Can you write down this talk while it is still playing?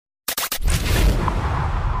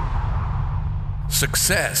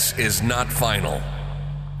Success is not final.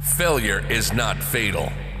 Failure is not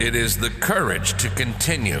fatal. It is the courage to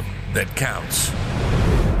continue that counts.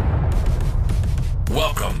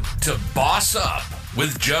 Welcome to Boss Up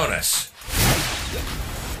with Jonas.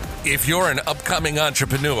 If you're an upcoming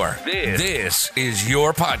entrepreneur, this is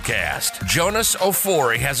your podcast. Jonas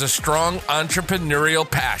Ofori has a strong entrepreneurial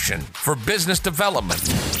passion for business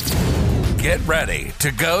development. Get ready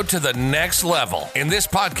to go to the next level. In this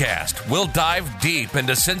podcast, we'll dive deep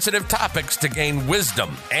into sensitive topics to gain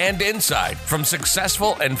wisdom and insight from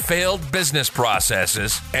successful and failed business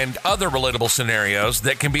processes and other relatable scenarios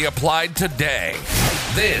that can be applied today.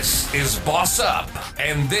 This is Boss Up,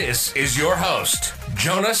 and this is your host,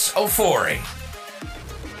 Jonas Ofori.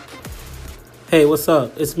 Hey, what's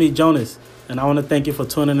up? It's me, Jonas, and I want to thank you for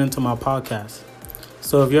tuning into my podcast.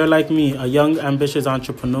 So if you're like me, a young, ambitious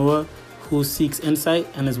entrepreneur who seeks insight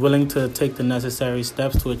and is willing to take the necessary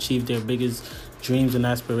steps to achieve their biggest dreams and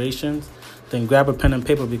aspirations, then grab a pen and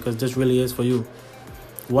paper because this really is for you.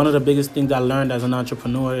 One of the biggest things I learned as an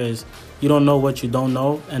entrepreneur is you don't know what you don't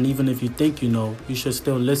know, and even if you think you know, you should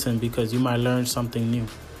still listen because you might learn something new.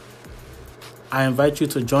 I invite you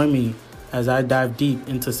to join me as I dive deep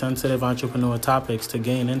into sensitive entrepreneur topics to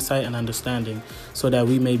gain insight and understanding so that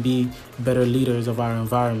we may be better leaders of our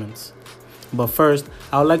environments. But first,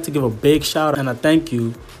 I would like to give a big shout out and a thank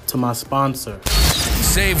you to my sponsor.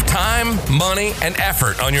 Save time, money, and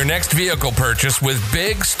effort on your next vehicle purchase with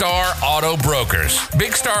Big Star Auto Brokers.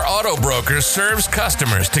 Big Star Auto Brokers serves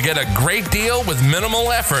customers to get a great deal with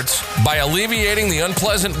minimal efforts by alleviating the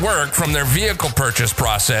unpleasant work from their vehicle purchase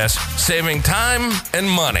process, saving time and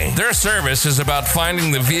money. Their service is about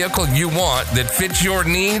finding the vehicle you want that fits your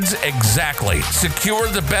needs exactly. Secure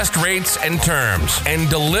the best rates and terms, and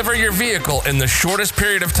deliver your vehicle in the shortest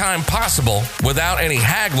period of time possible without any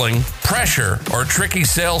haggling, pressure, or tricky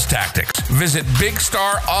sales tactics. Visit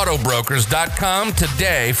BigStarAutobrokers.com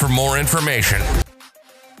today for more information.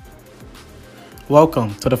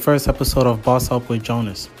 Welcome to the first episode of Boss Up with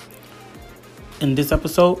Jonas. In this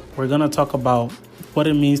episode, we're going to talk about what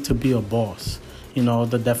it means to be a boss. You know,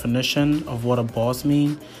 the definition of what a boss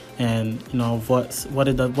means, and you know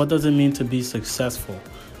what does it mean to be successful.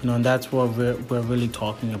 You know, and that's what we're really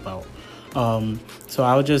talking about. So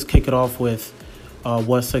I'll just kick it off with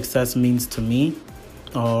what success means to me,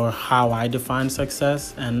 or how I define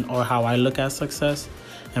success, or how I look at success.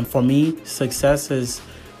 And for me, success is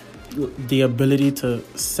the ability to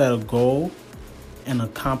set a goal and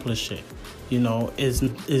accomplish it. You know,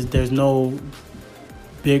 there's no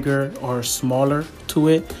bigger or smaller to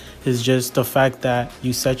it. It's just the fact that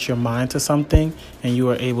you set your mind to something and you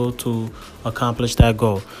are able to accomplish that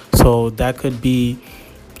goal. So that could be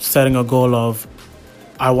setting a goal of,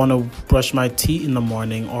 I want to brush my teeth in the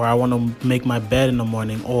morning, or I want to make my bed in the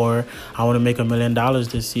morning, or I want to make $1 million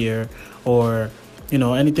this year, or, you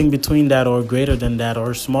know, anything between that or greater than that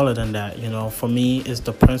or smaller than that. You know, for me, it's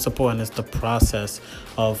the principle and it's the process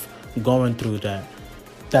of going through that.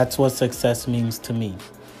 That's what success means to me.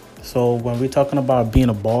 So when we're talking about being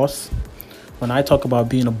a boss, when I talk about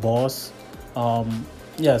being a boss,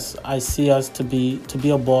 yes, I see us to be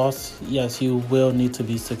a boss. Yes, you will need to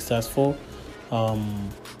be successful.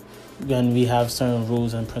 When we have certain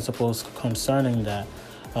rules and principles concerning that.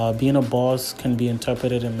 Being a boss can be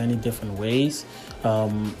interpreted in many different ways.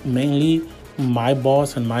 Mainly, my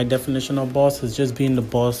boss and my definition of boss is just being the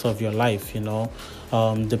boss of your life, you know.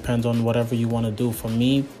 Depends on whatever you want to do. For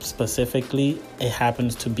me, specifically, it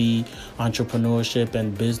happens to be entrepreneurship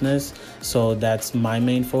and business. So that's my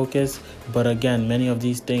main focus. But again, many of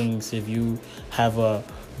these things, if you have a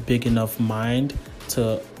big enough mind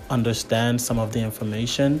to understand some of the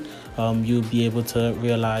information, you'll be able to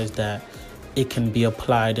realize that it can be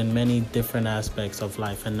applied in many different aspects of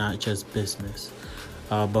life and not just business.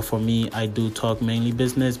 But for me, I do talk mainly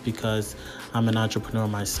business because I'm an entrepreneur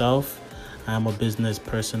myself. I'm a business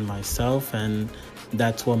person myself, and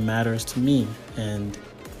that's what matters to me. And,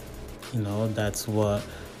 you know, that's what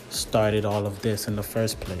started all of this in the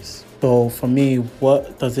first place. So for me,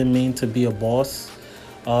 what does it mean to be a boss?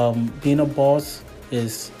 Being a boss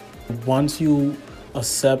is once you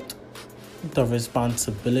accept the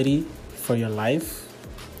responsibility for your life,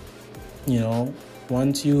 you know,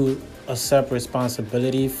 once you accept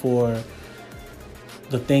responsibility for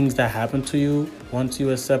the things that happen to you, once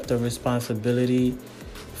you accept the responsibility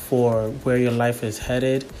for where your life is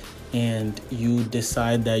headed, and you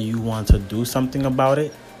decide that you want to do something about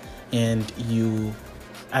it, and you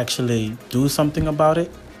actually do something about it,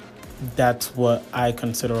 that's what I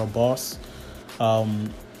consider a boss.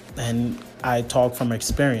 And I talk from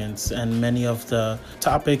experience, and many of the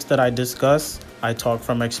topics that I discuss, I talk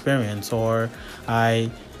from experience, or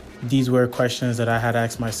these were questions that I had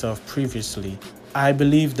asked myself previously. I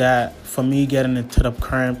believe that for me getting into the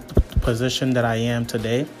current position that I am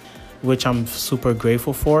today, which I'm super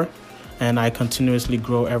grateful for, and I continuously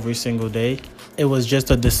grow every single day, it was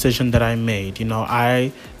just a decision that I made.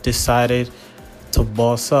 I decided to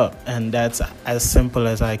boss up, and that's as simple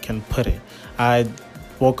as I can put it. I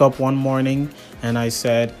woke up one morning and I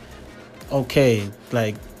said, okay,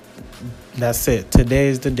 that's it. Today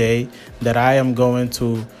is the day that I am going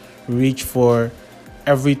to reach for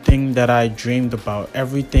everything that I dreamed about,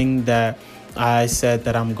 everything that I said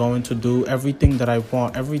that I'm going to do, everything that I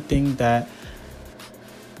want, everything that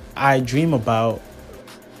I dream about.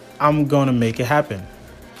 I'm going to make it happen.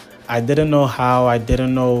 I didn't know how, I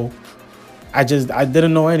didn't know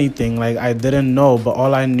anything. I didn't know, but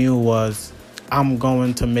all I knew was I'm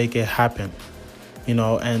going to make it happen,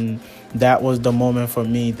 and that was the moment for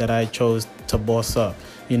me that I chose to boss up.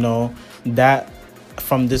 That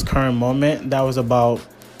from this current moment, that was about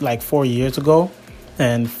 4 years ago,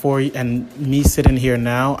 and me sitting here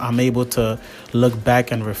now, I'm able to look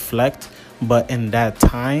back and reflect. But in that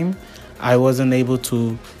time, I wasn't able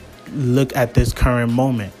to look at this current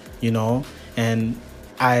moment, and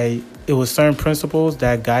it was certain principles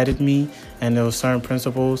that guided me, and there were certain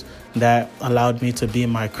principles that allowed me to be in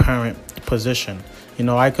my current position.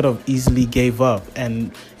 I could have easily gave up,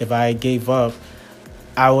 and if I gave up,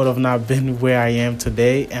 I would have not been where I am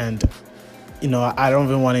today. And I don't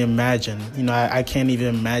even want to imagine. I can't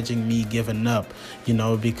even imagine me giving up,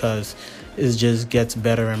 because it just gets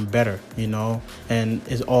better and better, and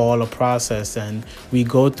it's all a process, and we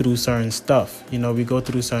go through certain stuff,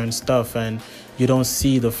 and you don't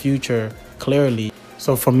see the future clearly.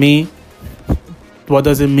 So for me, what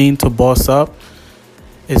does it mean to boss up?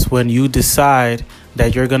 It's when you decide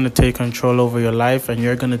that you're going to take control over your life, and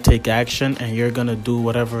you're going to take action, and you're going to do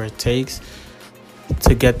whatever it takes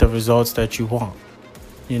to get the results that you want.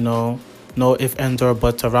 No ifs, ands, or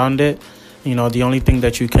buts around it. The only thing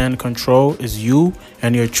that you can control is you,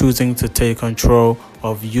 and you're choosing to take control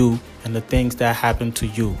of you and the things that happen to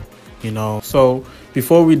you. So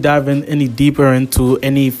before we dive in any deeper into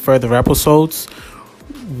any further episodes,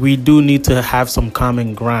 we do need to have some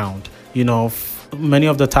common ground. Many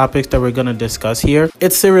of the topics that we're going to discuss here,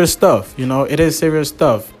 it's serious stuff. It is serious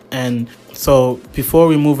stuff. And so before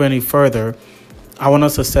we move any further, I want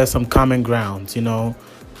us to set some common grounds.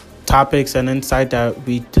 Topics and insight that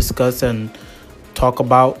we discuss and talk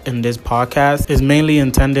about in this podcast is mainly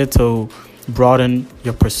intended to broaden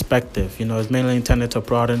your perspective. It's mainly intended to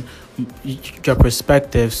broaden your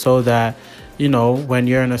perspective so that, when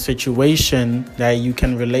you're in a situation that you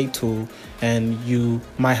can relate to, and you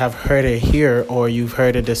might have heard it here or you've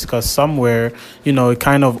heard it discussed somewhere, it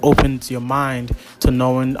kind of opens your mind to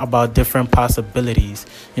knowing about different possibilities.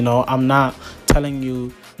 I'm not telling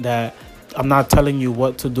you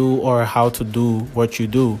what to do or how to do what you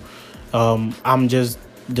do. I'm just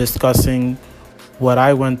discussing what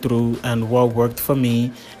I went through and what worked for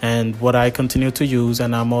me and what I continue to use.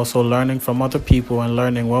 And I'm also learning from other people and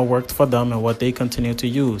learning what worked for them and what they continue to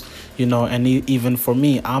use, and even for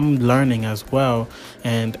me, I'm learning as well.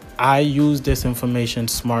 And I use this information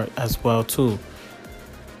smart as well, too.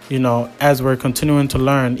 As we're continuing to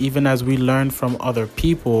learn, even as we learn from other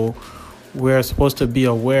people, we're supposed to be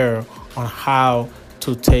aware on how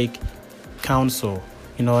to take counsel,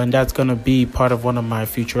 and that's going to be part of one of my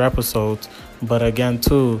future episodes. But again,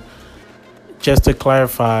 too, just to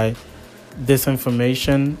clarify, this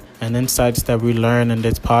information and insights that we learn in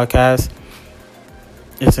this podcast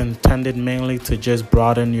is intended mainly to just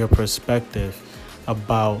broaden your perspective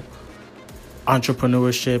about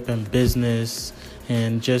entrepreneurship and business,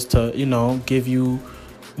 and just to, give you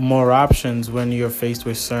more options when you're faced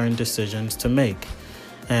with certain decisions to make.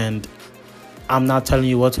 And I'm not telling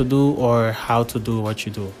you what to do or how to do what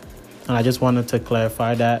you do. And I just wanted to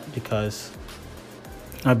clarify that because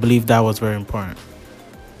I believe that was very important.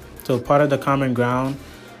 So part of the common ground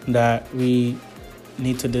that we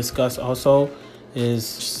need to discuss also is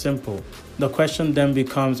simple. The question then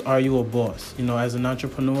becomes, are you a boss? As an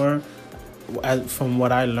entrepreneur, from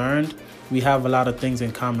what I learned, we have a lot of things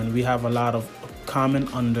in common. We have a lot of common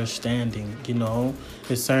understanding.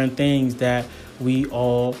 There's certain things that we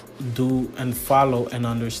all do and follow and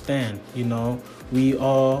understand. We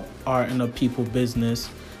all are in a people business.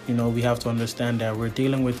 We have to understand that we're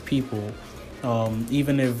dealing with people.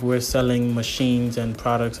 Even if we're selling machines and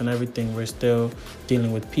products and everything, we're still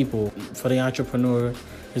dealing with people. For the entrepreneur,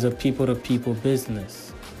 it's a people-to-people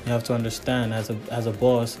business. You have to understand, as a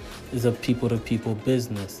boss, is a people-to-people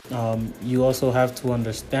business. You also have to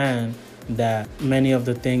understand that many of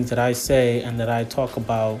the things that I say and that I talk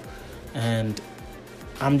about, and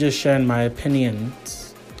I'm just sharing my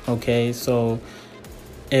opinions, okay? So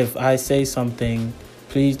if I say something,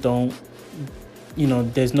 please don't,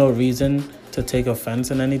 there's no reason to take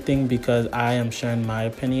offense in anything, because I am sharing my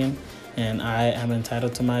opinion and I am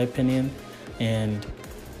entitled to my opinion, and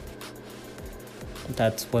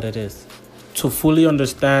that's what it is. To fully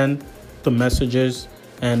understand the messages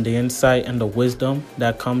and the insight and the wisdom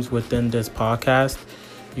that comes within this podcast,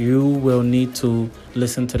 you will need to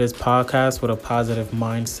listen to this podcast with a positive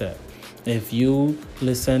mindset. If you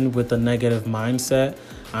listen with a negative mindset,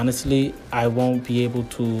 honestly, I won't be able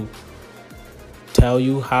to tell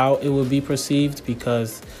you how it will be perceived,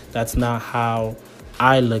 because that's not how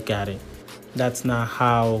I look at it. That's not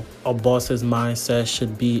how a boss's mindset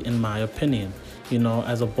should be, in my opinion.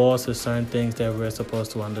 As a boss, there's certain things that we're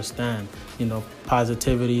supposed to understand.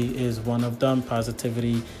 Positivity is one of them.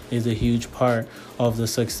 Positivity is a huge part of the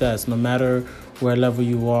success. No matter where level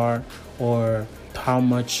you are or how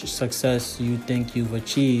much success you think you've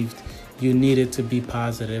achieved, you needed to be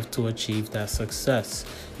positive to achieve that success.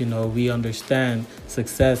 We understand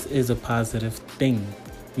success is a positive thing.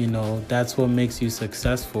 That's what makes you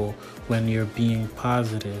successful, when you're being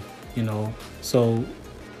positive, So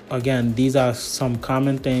again, these are some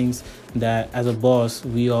common things that as a boss,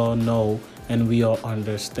 we all know and we all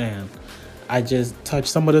understand. I just touched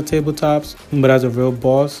some of the tabletops, but as a real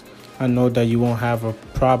boss, I know that you won't have a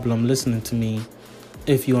problem listening to me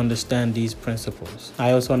if you understand these principles.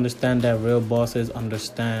 I also understand that real bosses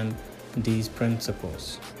understand these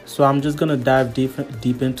principles. So I'm just going to dive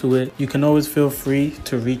deep into it. You can always feel free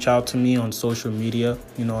to reach out to me on social media,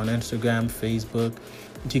 on Instagram, Facebook.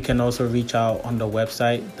 You can also reach out on the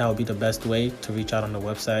website. That would be the best way to reach out on the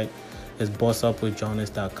website. It's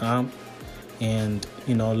bossupwithjonas.com. And,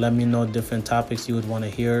 let me know different topics you would want to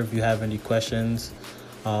hear. If you have any questions,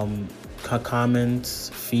 comments,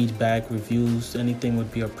 feedback, reviews, anything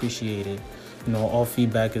would be appreciated. All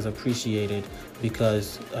feedback is appreciated,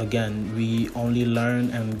 because, again, we only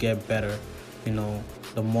learn and get better.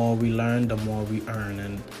 The more we learn, the more we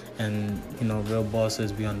earn. And real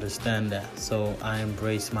bosses, we understand that. So I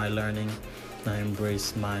embrace my learning. I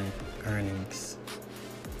embrace my earnings.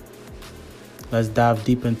 Let's dive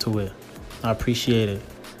deep into it. I appreciate it.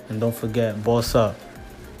 And don't forget, boss up.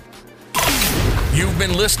 You've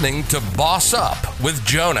been listening to Boss Up with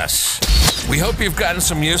Jonas. We hope you've gotten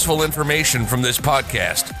some useful information from this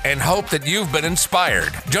podcast and hope that you've been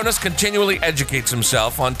inspired. Jonas continually educates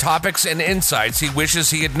himself on topics and insights he wishes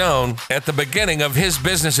he had known at the beginning of his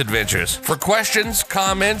business adventures. For questions,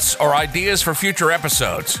 comments, or ideas for future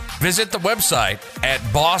episodes, visit the website at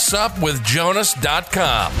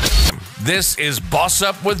bossupwithjonas.com. This is Boss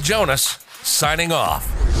Up with Jonas, signing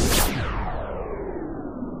off.